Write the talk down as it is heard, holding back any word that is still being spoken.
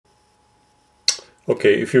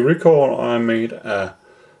Okay, if you recall, I made a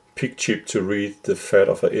PIC chip to read the FAT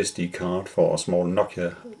of a SD card for a small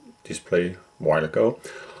Nokia display a while ago.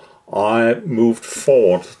 I moved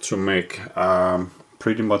forward to make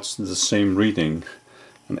pretty much the same reading.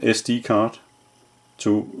 An SD card,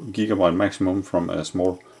 2 GB maximum from a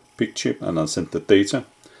small PIC chip, and I sent the data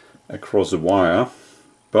across the wire.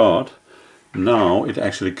 But now it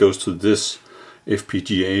actually goes to this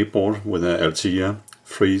FPGA board with an Altea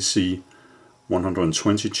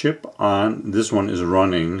 3C120 chip, and this one is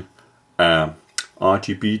running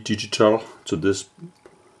RGB digital to this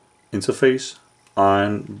interface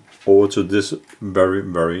and over to this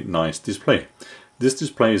very nice display. This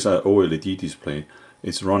display is an OLED display.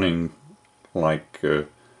 It's running like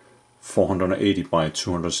 480 by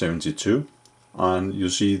 272, and you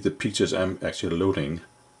see the pictures I'm actually loading.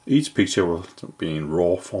 Each picture will be in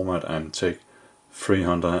RAW format and take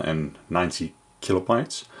 390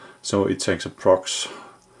 kilobytes, so it takes approx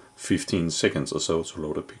 15 seconds or so to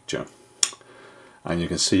load a picture. And you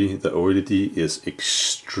can see the OLED is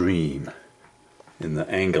extreme in the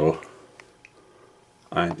angle,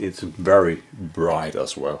 and it's very bright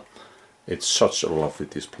as well. It's such a lovely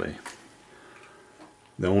display.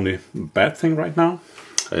 The only bad thing right now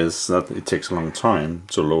is that it takes a long time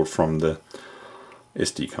to load from the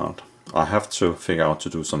SD card. I have to figure out to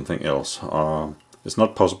do something else. It's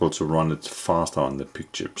not possible to run it faster on the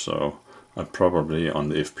PIC chip, so I probably on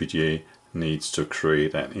the FPGA needs to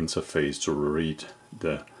create an interface to read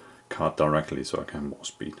the card directly so I can have more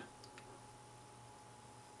speed.